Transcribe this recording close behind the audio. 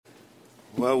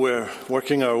Well, we're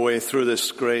working our way through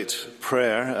this great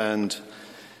prayer, and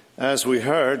as we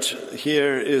heard,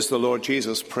 here is the Lord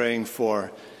Jesus praying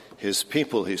for his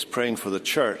people. He's praying for the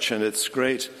church, and it's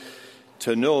great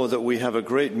to know that we have a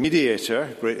great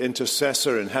mediator, great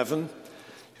intercessor in heaven,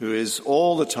 who is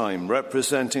all the time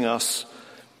representing us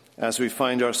as we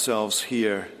find ourselves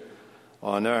here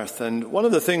on earth. And one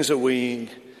of the things that we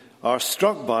are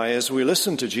struck by as we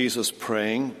listen to Jesus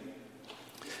praying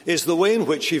is the way in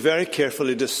which he very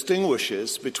carefully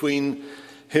distinguishes between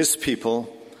his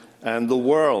people and the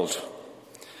world.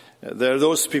 There are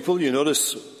those people, you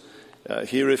notice,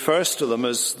 he refers to them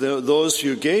as those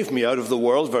you gave me out of the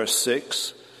world, verse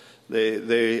 6.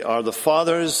 They are the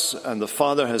Father's, and the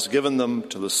Father has given them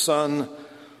to the Son.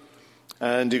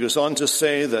 And he goes on to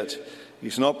say that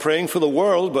he's not praying for the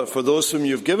world, but for those whom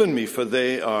you've given me, for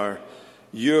they are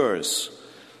yours.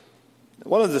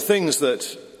 One of the things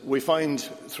that we find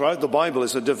throughout the Bible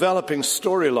is a developing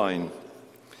storyline.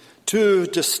 Two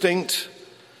distinct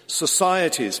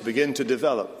societies begin to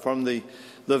develop from the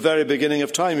very beginning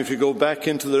of time. If you go back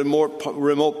into the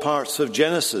remote parts of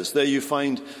Genesis, there you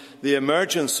find the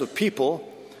emergence of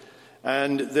people,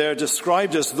 and they're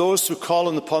described as those who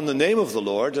call upon the name of the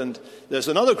Lord, and there's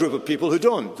another group of people who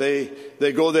don't. They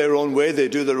go their own way, they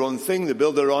do their own thing, they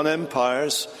build their own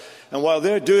empires. And while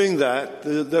they're doing that,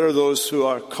 there are those who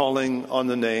are calling on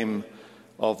the name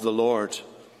of the Lord.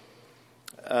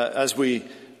 As we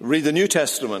read the New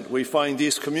Testament, we find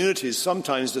these communities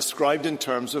sometimes described in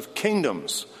terms of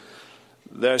kingdoms.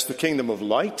 There's the kingdom of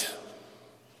light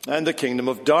and the kingdom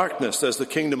of darkness. There's the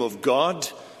kingdom of God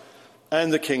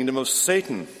and the kingdom of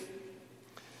Satan.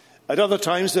 At other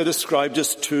times, they're described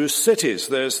as two cities.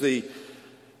 There's the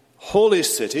holy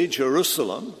city,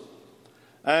 Jerusalem,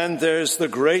 and there's the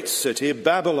great city,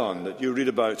 Babylon, that you read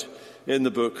about in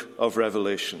the book of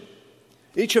Revelation.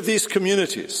 Each of these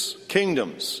communities,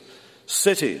 kingdoms,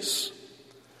 cities,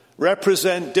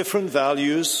 represent different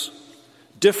values,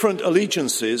 different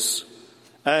allegiances,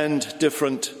 and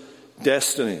different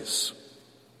destinies.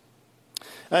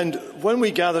 And when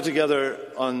we gather together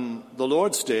on the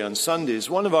Lord's Day on Sundays,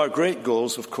 one of our great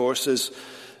goals, of course, is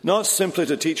not simply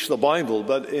to teach the Bible,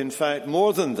 but in fact,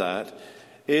 more than that,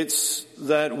 it's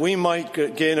that we might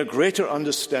gain a greater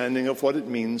understanding of what it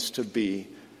means to be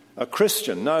a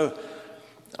Christian. Now,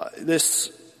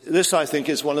 this I think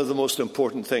is one of the most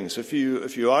important things. If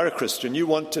you are a Christian, you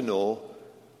want to know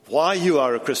why you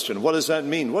are a Christian. What does that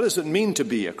mean? What does it mean to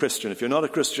be a Christian? If you're not a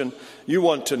Christian, you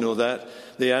want to know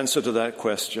the answer to that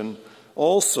question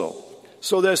also.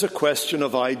 So there's a question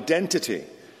of identity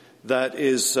that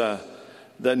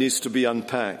needs to be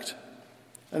unpacked.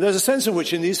 And there's a sense in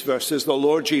which in these verses the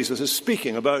Lord Jesus is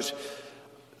speaking about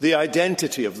the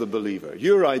identity of the believer,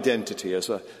 your identity as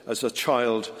a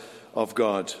child of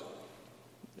God.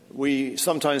 We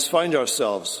sometimes find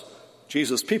ourselves,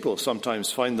 Jesus' people sometimes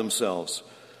find themselves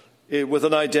with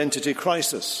an identity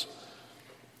crisis.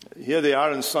 Here they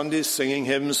are on Sundays singing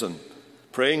hymns and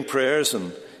praying prayers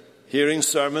and hearing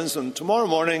sermons, and tomorrow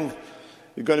morning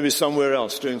you're going to be somewhere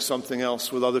else doing something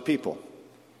else with other people.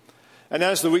 And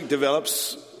as the week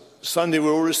develops, Sunday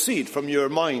will recede from your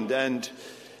mind and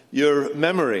your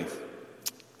memory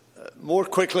more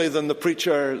quickly than the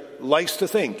preacher likes to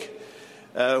think.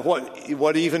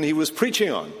 What even he was preaching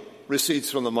on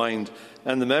recedes from the mind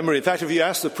and the memory. In fact, if you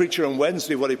ask the preacher on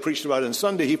Wednesday what he preached about on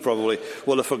Sunday, he probably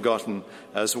will have forgotten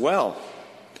as well.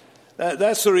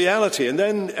 That's the reality. And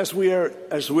then as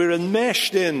we're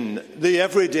enmeshed in the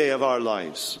everyday of our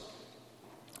lives,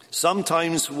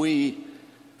 sometimes we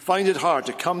find it hard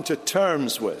to come to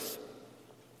terms with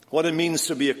what it means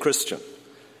to be a Christian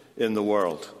in the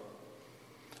world.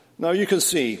 Now you can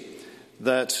see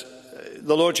that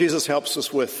the Lord Jesus helps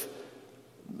us with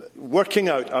working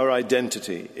out our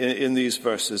identity in these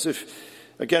verses. If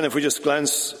we just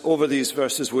glance over these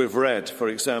verses we've read, for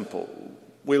example,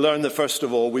 we learn that first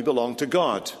of all we belong to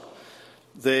God.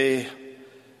 They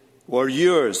were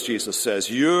yours, Jesus says.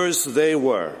 Yours they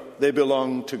were. They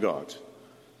belong to God.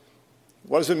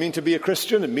 What does it mean to be a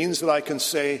Christian? It means that I can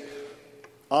say,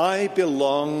 I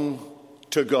belong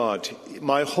to God.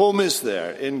 My home is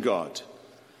there in God.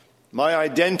 My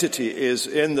identity is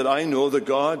in that I know the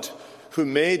God who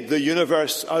made the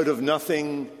universe out of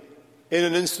nothing in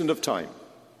an instant of time.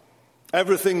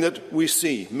 Everything that we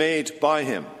see made by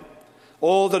him.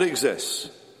 All that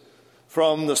exists,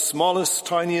 from the smallest,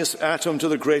 tiniest atom to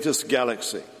the greatest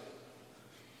galaxy.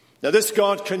 Now this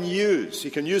God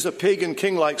he can use a pagan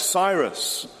king like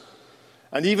Cyrus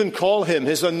and even call him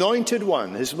his anointed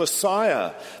one, his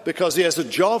Messiah, because he has a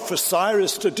job for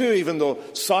Cyrus to do, even though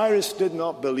Cyrus did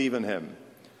not believe in him.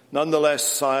 Nonetheless,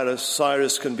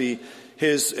 Cyrus can be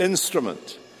his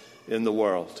instrument in the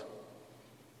world.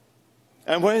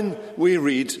 And when we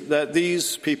read that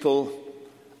these people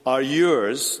are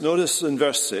yours, notice in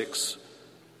verse 6,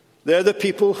 they're the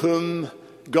people whom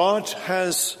God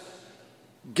has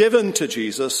given to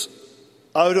Jesus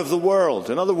out of the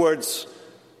world. In other words,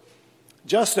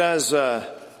 just as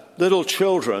little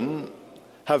children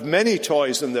have many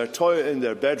toys in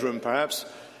their bedroom perhaps,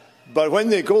 but when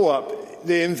they grow up,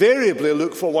 they invariably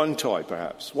look for one toy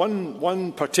perhaps,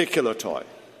 one particular toy.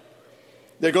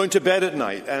 They're going to bed at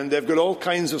night and they've got all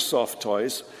kinds of soft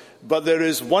toys, but there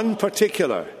is one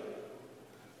particular.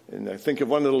 And I think of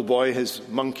one little boy, his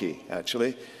monkey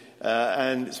actually,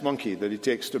 and it's Monkey that he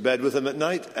takes to bed with him at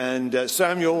night. And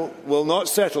Samuel will not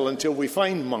settle until we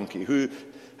find Monkey, who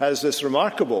has this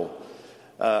remarkable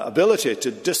ability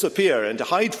to disappear and to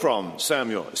hide from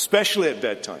Samuel, especially at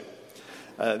bedtime.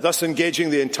 Thus engaging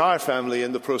the entire family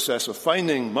in the process of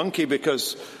finding Monkey,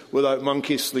 because without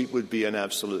Monkey, sleep would be an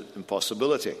absolute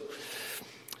impossibility.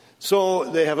 So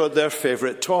they have their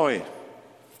favorite toy.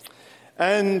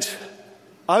 And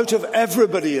out of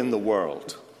everybody in the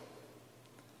world,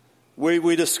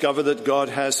 we discover that God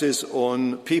has his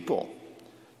own people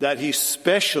that he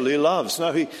specially loves.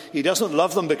 Now, he doesn't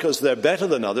love them because they're better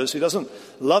than others. He doesn't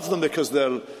love them because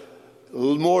they're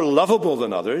more lovable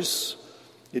than others.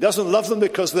 He doesn't love them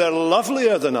because they're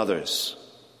lovelier than others.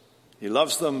 He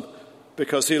loves them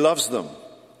because he loves them.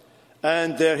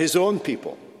 And they're his own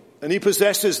people. And he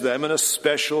possesses them in a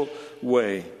special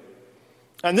way.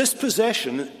 And this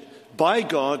possession by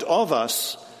God of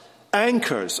us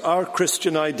anchors our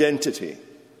Christian identity.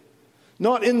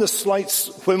 Not in the slight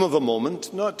whim of a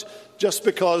moment, not just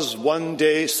because one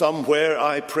day somewhere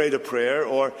I prayed a prayer,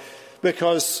 or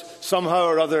because somehow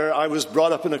or other I was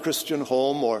brought up in a Christian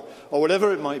home, or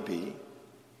whatever it might be.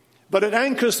 But it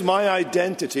anchors my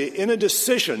identity in a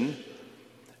decision,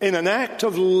 in an act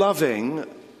of loving,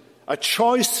 a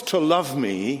choice to love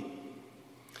me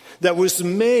that was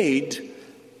made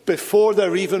before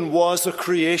there even was a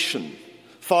creation,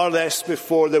 far less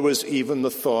before there was even the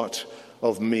thought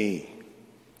of me.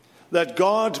 That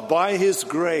God, by his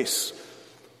grace,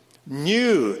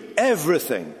 knew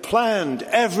everything, planned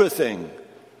everything.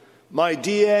 My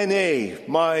DNA,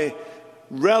 my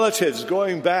relatives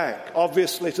going back,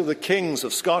 obviously, to the kings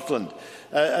of Scotland,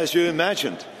 as you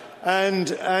imagined.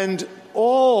 And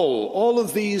all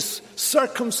of these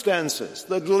circumstances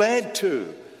that led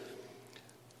to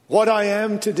what I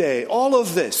am today, all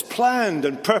of this planned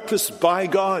and purposed by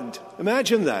God.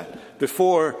 Imagine that,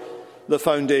 before the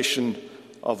foundation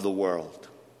of the world.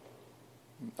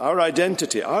 Our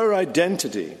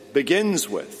identity begins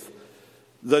with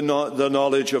the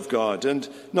knowledge of God. And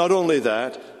not only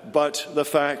that, but the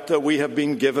fact that we have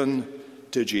been given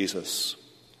to Jesus.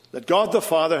 That God the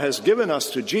Father has given us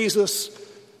to Jesus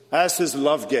as his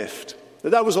love gift.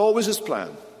 That was always his plan.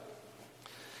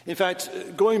 In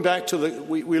fact, going back to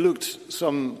we looked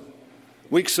some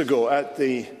weeks ago at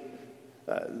the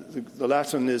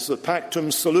Latin is the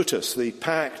Pactum Salutis, the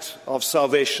pact of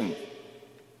salvation,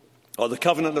 or the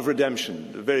covenant of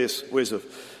redemption, the various ways of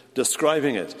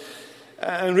describing it.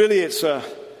 And really it's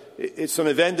an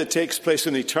event that takes place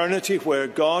in eternity, where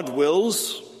God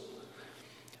wills,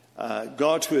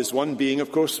 God who is one being,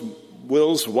 of course,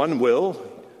 wills one will,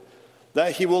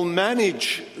 that he will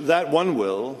manage that one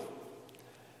will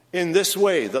in this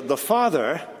way, that the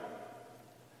Father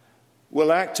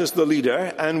will act as the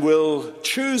leader and will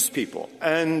choose people,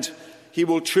 and he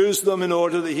will choose them in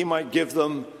order that he might give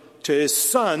them to his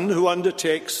Son, who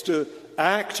undertakes to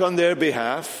act on their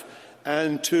behalf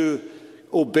and to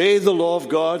obey the law of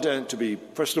God, and to be,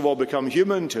 first of all, become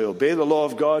human, to obey the law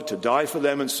of God, to die for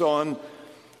them, and so on.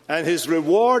 And his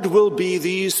reward will be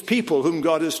these people whom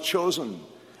God has chosen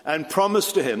and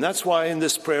promised to him. That's why in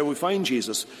this prayer we find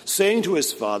Jesus saying to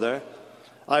his Father,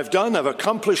 I've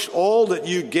accomplished all that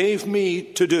you gave me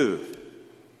to do.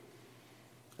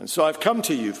 And so I've come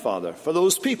to you, Father, for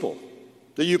those people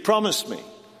that you promised me.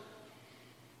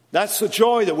 That's the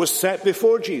joy that was set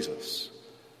before Jesus.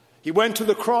 He went to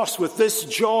the cross with this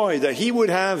joy that he would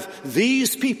have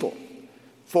these people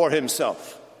for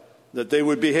himself, that they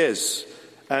would be his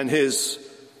and his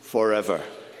forever.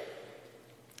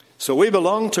 So we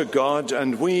belong to God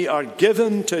and we are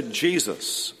given to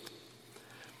Jesus.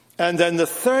 And then the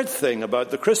third thing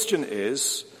about the Christian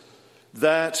is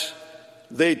that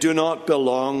they do not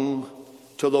belong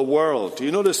to the world. Do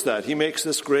you notice that? He makes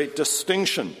this great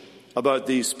distinction about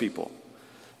these people.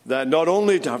 That not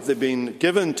only have they been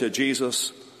given to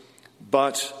Jesus,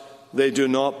 but they do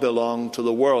not belong to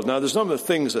the world. Now, there's a number of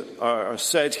things that are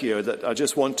said here that I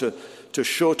just want to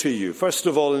show to you. First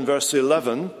of all, in verse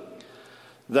 11,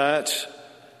 that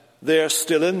They are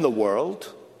still in the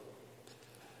world,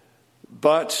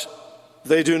 but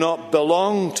they do not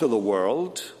belong to the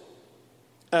world,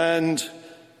 and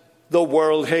the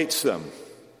world hates them.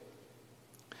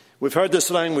 We've heard this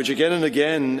language again and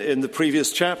again in the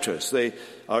previous chapters. They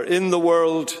are in the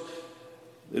world,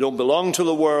 they don't belong to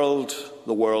the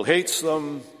world hates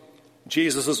them.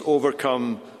 Jesus has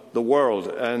overcome the world,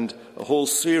 and a whole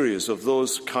series of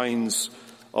those kinds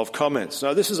of comments.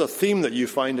 Now, this is a theme that you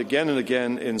find again and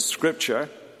again in Scripture.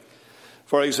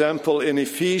 For example, in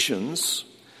Ephesians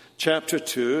chapter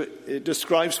 2, it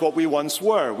describes what we once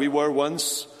were. We were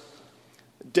once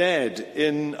dead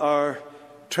in our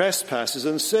trespasses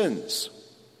and sins.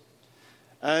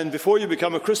 And before you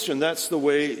become a Christian, that's the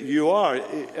way you are.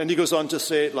 And he goes on to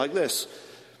say it like this: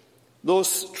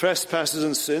 those trespasses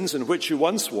and sins in which you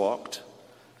once walked,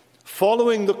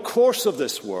 following the course of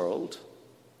this world,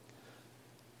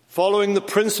 following the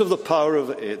prince of the power of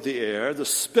the air, the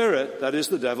spirit, that is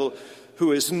the devil,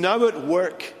 who is now at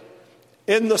work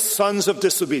in the sons of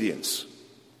disobedience.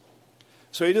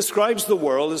 So he describes the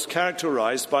world as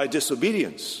characterized by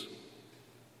disobedience,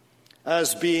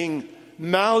 as being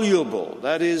malleable,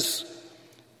 that is,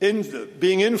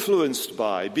 being influenced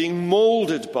by, being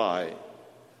molded by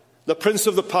the prince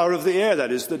of the power of the air,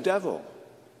 that is the devil,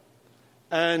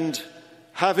 and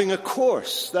having a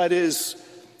course, that is,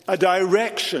 a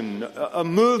direction, a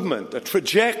movement, a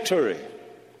trajectory,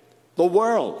 the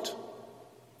world.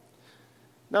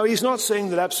 Now, he's not saying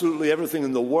that absolutely everything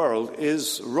in the world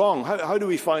is wrong. How do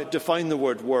we define the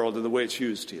word world in the way it's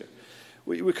used here?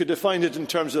 We could define it in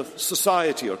terms of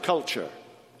society or culture.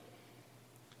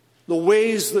 The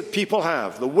ways that people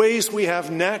have, the ways we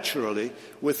have naturally,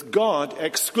 with God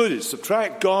excluded.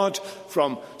 Subtract God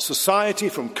from society,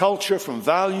 from culture, from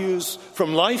values,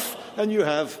 from life, and you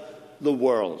have the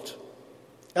world.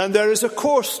 And there is a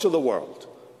course to the world.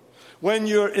 When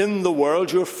you're in the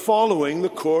world, you're following the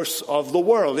course of the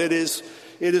world. It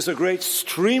is a great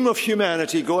stream of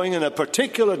humanity going in a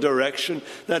particular direction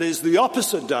that is the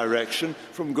opposite direction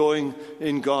from going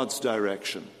in God's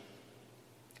direction.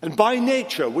 And by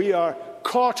nature, we are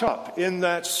caught up in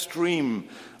that stream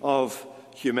of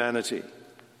humanity,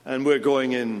 and we're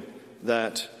going in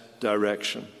that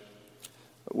direction.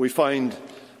 We find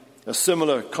a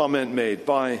similar comment made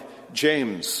by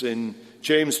James in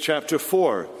James chapter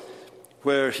 4,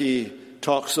 where he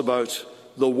talks about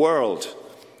the world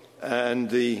and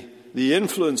the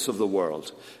influence of the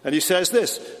world. And he says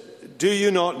this: do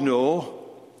you not know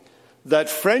that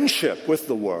friendship with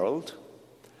the world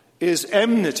is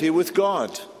enmity with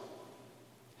God?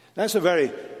 That's a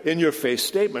very in-your-face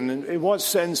statement. In what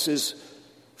sense is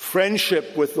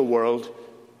friendship with the world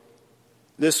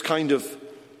this kind of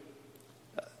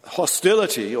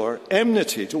hostility or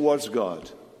enmity towards God?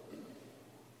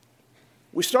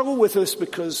 We struggle with this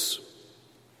because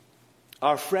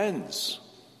our friends,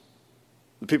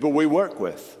 the people we work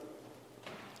with,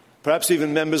 perhaps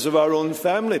even members of our own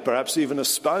family, perhaps even a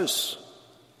spouse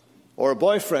or a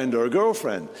boyfriend or a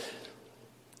girlfriend,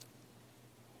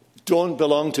 don't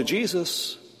belong to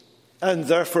Jesus, and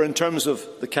therefore, in terms of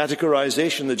the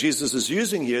categorization that Jesus is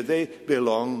using here, they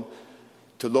belong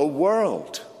to the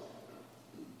world.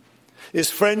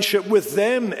 Is friendship with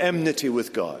them enmity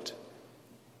with God?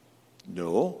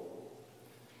 No.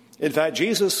 In fact,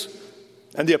 Jesus,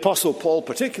 and the Apostle Paul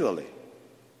particularly,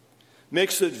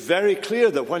 makes it very clear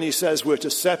that when he says we're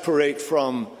to separate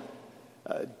from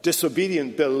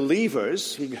disobedient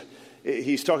believers,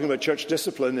 he's talking about church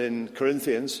discipline in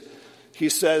Corinthians. He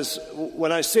says,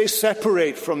 when I say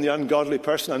separate from the ungodly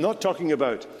person, I'm not talking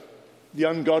about the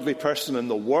ungodly person in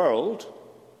the world.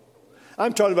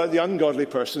 I'm talking about the ungodly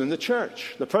person in the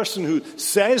church, the person who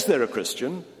says they're a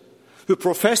Christian, who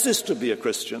professes to be a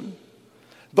Christian,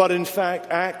 but in fact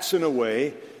acts in a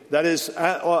way that is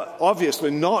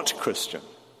obviously not Christian.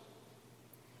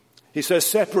 He says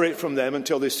separate from them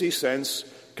until they see sense,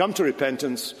 come to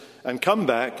repentance, and come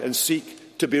back and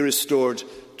seek to be restored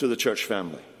to the church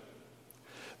family.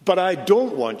 But I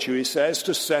don't want you, he says,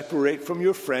 to separate from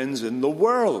your friends in the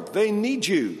world. They need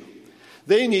you.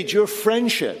 They need your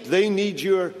friendship. They need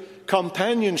your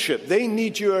companionship. They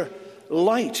need your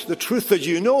light, the truth that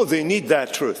you know. They need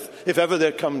that truth, if ever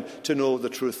they come to know the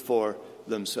truth for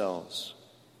themselves.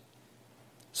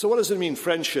 So what does it mean,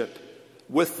 friendship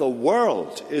with the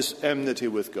world is enmity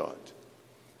with God?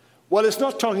 Well, it's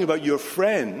not talking about your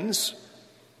friends,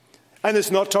 and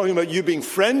it's not talking about you being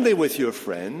friendly with your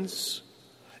friends.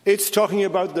 It's talking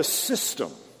about the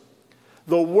system,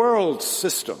 the world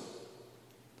system.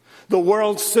 The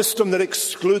world system that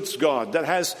excludes God, that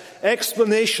has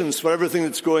explanations for everything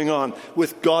that's going on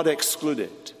with God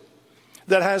excluded,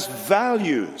 that has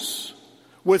values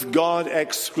with God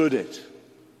excluded.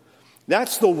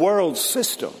 That's the world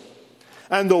system.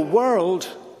 And the world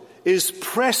is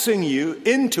pressing you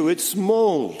into its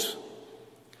mold.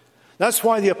 That's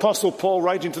why the Apostle Paul,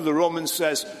 writing to the Romans,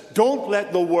 says, don't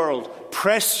let the world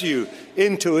press you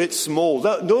into its mold.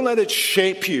 Don't let it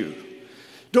shape you.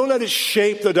 Don't let it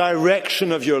shape the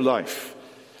direction of your life.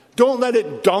 Don't let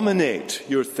it dominate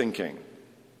your thinking.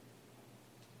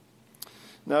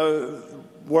 Now,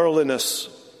 worldliness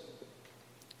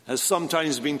has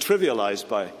sometimes been trivialized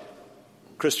by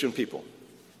Christian people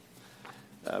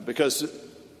because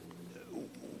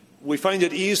we find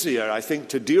it easier, I think,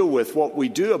 to deal with what we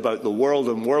do about the world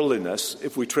and worldliness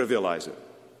if we trivialize it.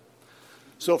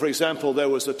 So, for example, there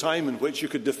was a time in which you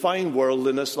could define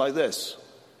worldliness like this: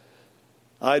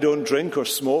 I don't drink or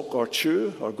smoke or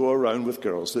chew or go around with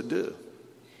girls that do.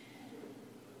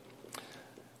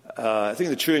 I think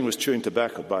the chewing was chewing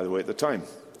tobacco, by the way, at the time.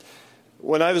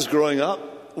 When I was growing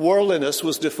up, worldliness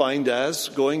was defined as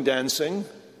going dancing,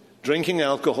 drinking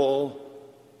alcohol,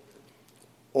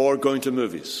 or going to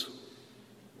movies.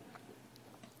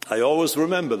 I always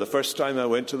remember the first time I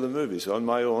went to the movies on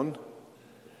my own,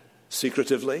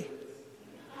 secretively.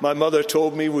 My mother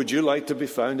told me, would you like to be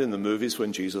found in the movies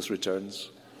when Jesus returns?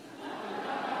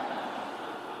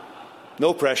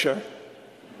 No pressure.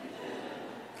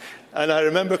 And I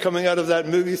remember coming out of that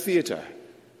movie theater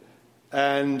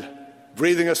and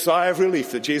breathing a sigh of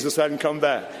relief that Jesus hadn't come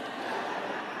back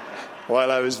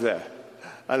while I was there.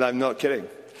 And I'm not kidding.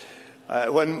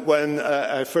 When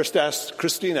I first asked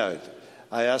Christine out,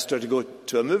 I asked her to go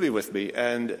to a movie with me,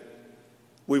 and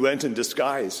we went in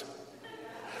disguise.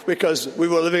 Because we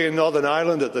were living in Northern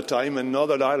Ireland at the time, and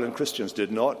Northern Ireland Christians did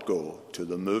not go to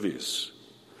the movies.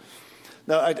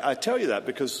 Now, I tell you that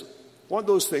because one of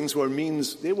those things were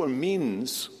means. They were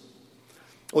means.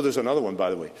 Oh, there's another one, by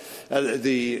the way.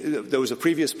 There was a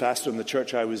previous pastor in the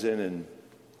church I was in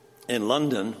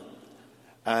London,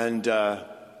 and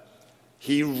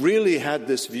he really had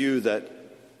this view that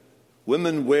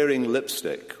women wearing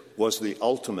lipstick was the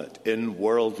ultimate in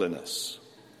worldliness.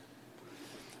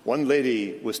 One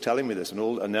lady was telling me this,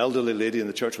 an elderly lady in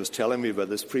the church was telling me about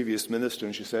this previous minister,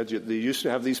 and she said they used to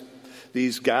have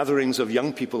these gatherings of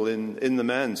young people in the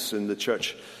manse in the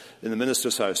church, in the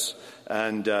minister's house.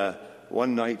 And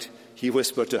one night he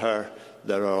whispered to her,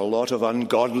 there are a lot of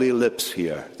ungodly lips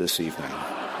here this evening.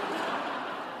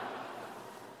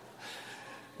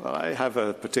 Well, I have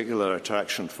a particular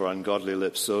attraction for ungodly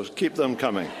lips, so keep them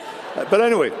coming. But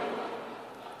anyway,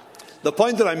 the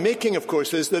point that I'm making, of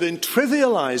course, is that in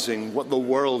trivializing what the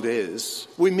world is,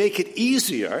 we make it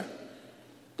easier,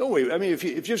 don't we? I mean, if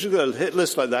you just got a hit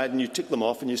list like that and you tick them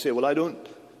off and you say, well, I don't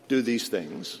do these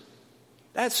things,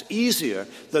 that's easier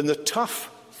than the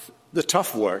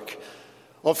tough work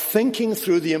of thinking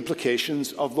through the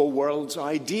implications of the world's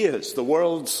ideas, the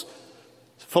world's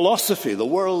philosophy, the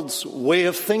world's way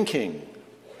of thinking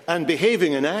and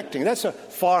behaving and acting. That's a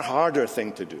far harder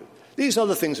thing to do. These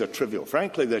other things are trivial.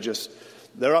 Frankly,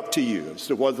 they're up to you as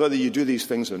to whether you do these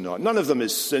things or not. None of them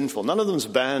is sinful. None of them is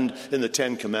banned in the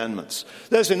Ten Commandments.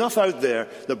 There's enough out there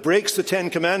that breaks the Ten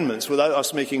Commandments without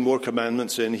us making more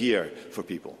commandments in here for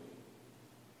people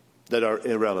that are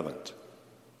irrelevant.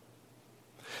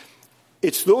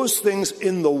 It's those things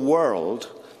in the world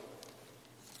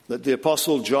that the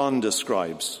Apostle John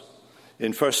describes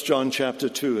in 1 John chapter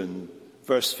 2 and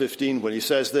verse 15 when he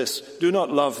says this, do not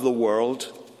love the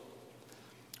world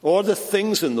or the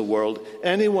things in the world.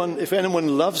 If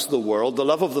anyone loves the world, the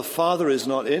love of the Father is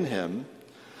not in him.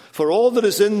 For all that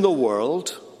is in the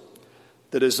world,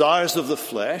 the desires of the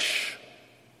flesh,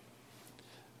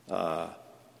 that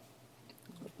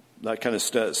kind of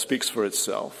speaks for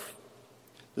itself.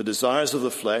 The desires of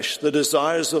the flesh, the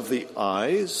desires of the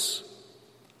eyes,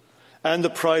 and the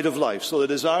pride of life. So the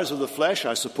desires of the flesh,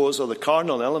 I suppose, are the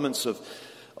carnal elements of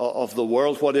the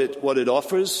world, what it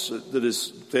offers, that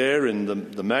is there in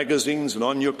the magazines and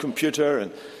on your computer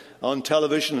and on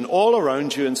television and all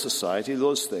around you in society,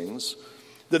 those things.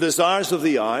 The desires of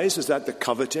the eyes, is that the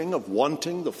coveting of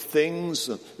wanting the things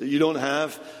that you don't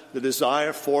have, the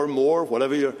desire for more,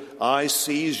 whatever your eye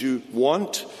sees you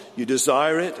want, you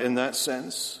desire it in that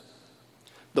sense.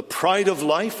 The pride of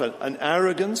life, an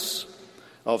arrogance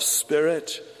of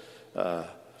spirit,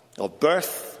 of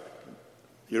birth,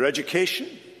 your education,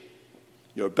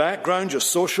 your background, your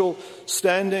social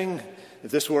standing.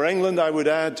 If this were England, I would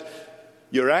add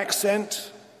your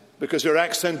accent, because your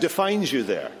accent defines you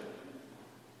there.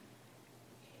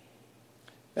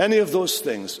 Any of those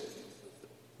things,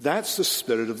 that's the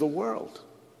spirit of the world.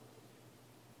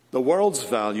 The world's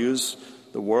values,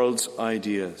 the world's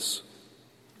ideas.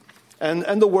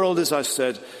 And the world, as I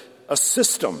said, a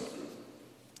system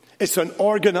It's an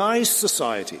organized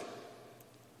society.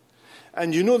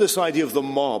 And you know this idea of the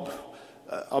mob.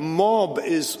 A mob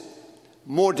is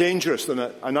more dangerous than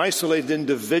an isolated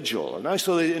individual. An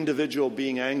isolated individual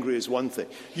being angry is one thing.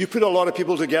 You put a lot of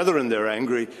people together and they're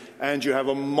angry, and you have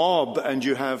a mob, and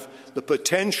you have the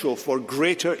potential for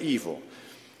greater evil.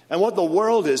 And what the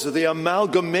world is the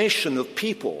amalgamation of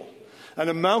people. An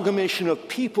amalgamation of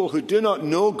people who do not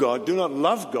know God, do not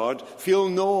love God, feel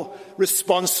no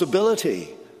responsibility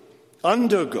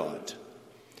under God.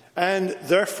 And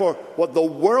therefore, what the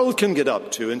world can get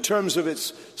up to in terms of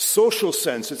its social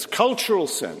sense, its cultural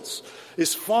sense,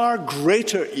 is far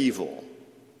greater evil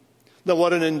than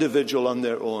what an individual on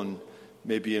their own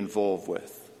may be involved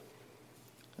with.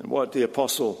 And what the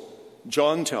Apostle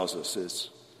John tells us is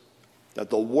that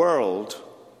the world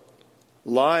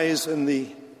lies in the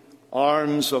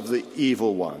arms of the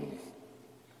evil one.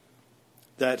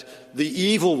 That the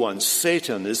evil one,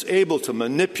 Satan, is able to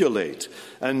manipulate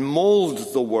and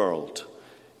mold the world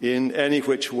in any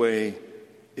which way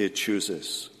it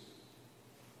chooses.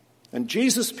 And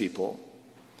Jesus' people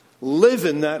live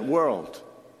in that world.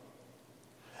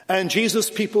 And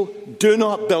Jesus' people do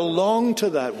not belong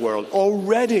to that world.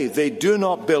 Already they do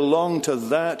not belong to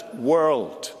that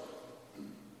world.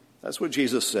 That's what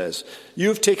Jesus says.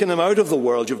 You've taken them out of the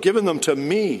world. You've given them to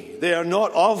me. They are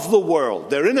not of the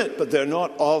world. They're in it, but they're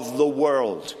not of the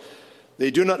world. They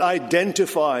do not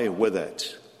identify with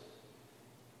it.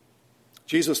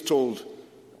 Jesus told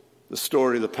the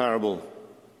story, the parable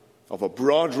of a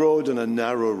broad road and a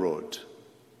narrow road.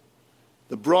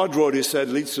 The broad road, he said,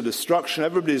 leads to destruction.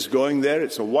 Everybody's going there.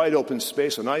 It's a wide open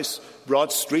space, a nice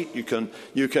broad street. You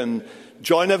can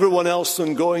join everyone else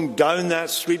in going down that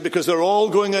street because they're all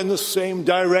going in the same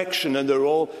direction and they're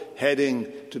all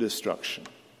heading to destruction.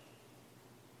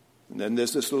 And then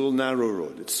there's this little narrow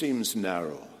road. It seems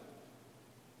narrow.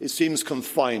 It seems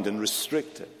confined and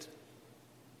restricted.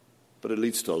 But it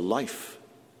leads to life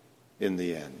in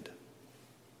the end.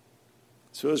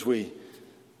 So as we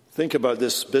think about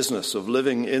this business of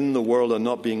living in the world and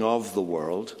not being of the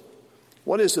world,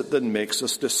 what is it that makes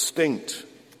us distinct?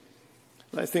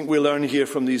 I think we learn here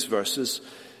from these verses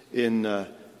in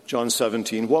John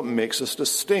 17 what makes us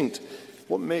distinct.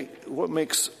 What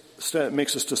makes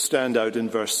us to stand out in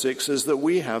verse 6 is that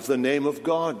we have the name of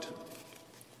God.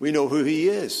 We know who he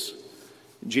is.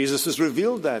 Jesus has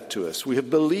revealed that to us. We have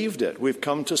believed it. We've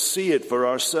come to see it for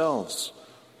ourselves.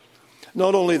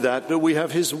 Not only that, but we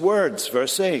have his words,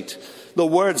 verse 8. The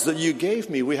words that you gave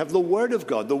me. We have the word of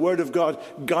God. The word of God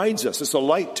guides us. It's a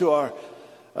light to our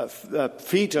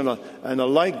feet and a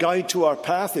light guide to our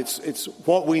path. It's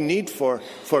what we need for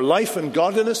life and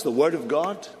godliness. The word of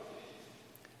God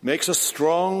makes us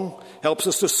strong, helps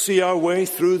us to see our way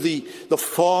through the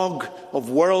fog of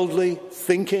worldly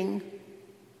thinking.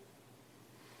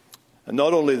 And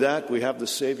not only that, we have the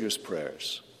Savior's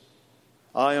prayers.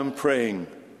 I am praying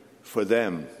for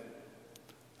them.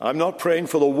 I'm not praying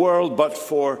for the world, but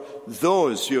for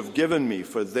those you have given me,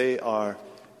 for they are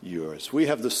yours. We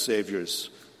have the Savior's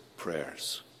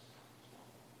prayers.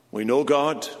 We know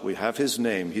God. We have his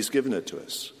name. He's given it to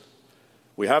us.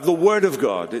 We have the word of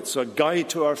God. It's a guide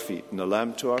to our feet and a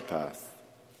lamp to our path.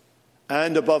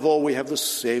 And above all, we have the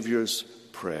Savior's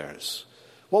prayers.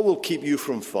 What will keep you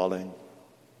from falling?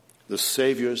 The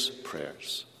Savior's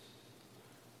prayers.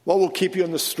 What will keep you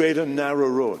on the straight and narrow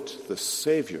road? The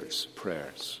Savior's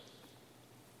prayers.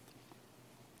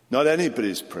 Not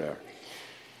anybody's prayer,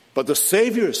 but the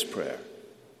Savior's prayer,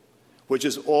 which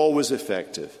is always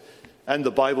effective. And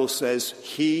the Bible says,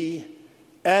 he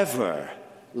ever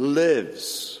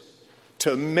lives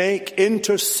to make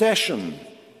intercession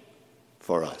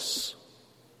for us.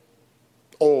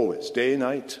 Always, day and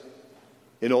night,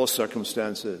 in all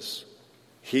circumstances,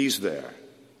 he's there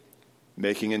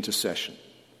making intercession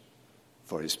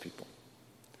for his people.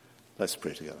 Let's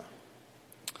pray together.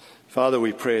 Father,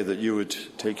 we pray that you would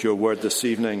take your word this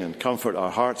evening and comfort our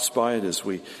hearts by it as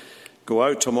we go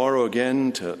out tomorrow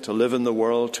again to live in the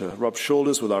world, to rub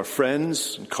shoulders with our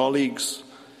friends and colleagues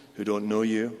who don't know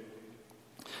you.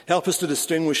 Help us to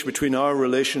distinguish between our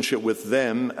relationship with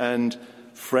them and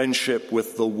friendship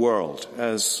with the world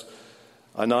as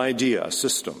an idea, a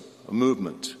system, a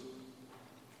movement.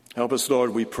 Help us,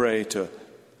 Lord, we pray, to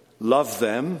love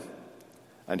them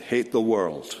and hate the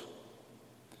world.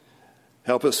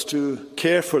 Help us to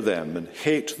care for them and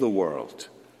hate the world.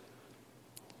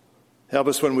 Help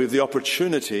us when we have the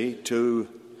opportunity to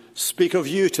speak of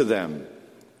you to them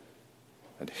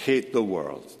and hate the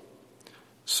world,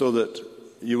 so that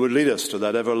you would lead us to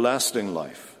that everlasting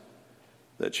life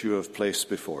that you have placed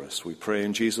before us. We pray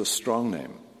in Jesus' strong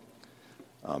name.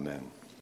 Amen.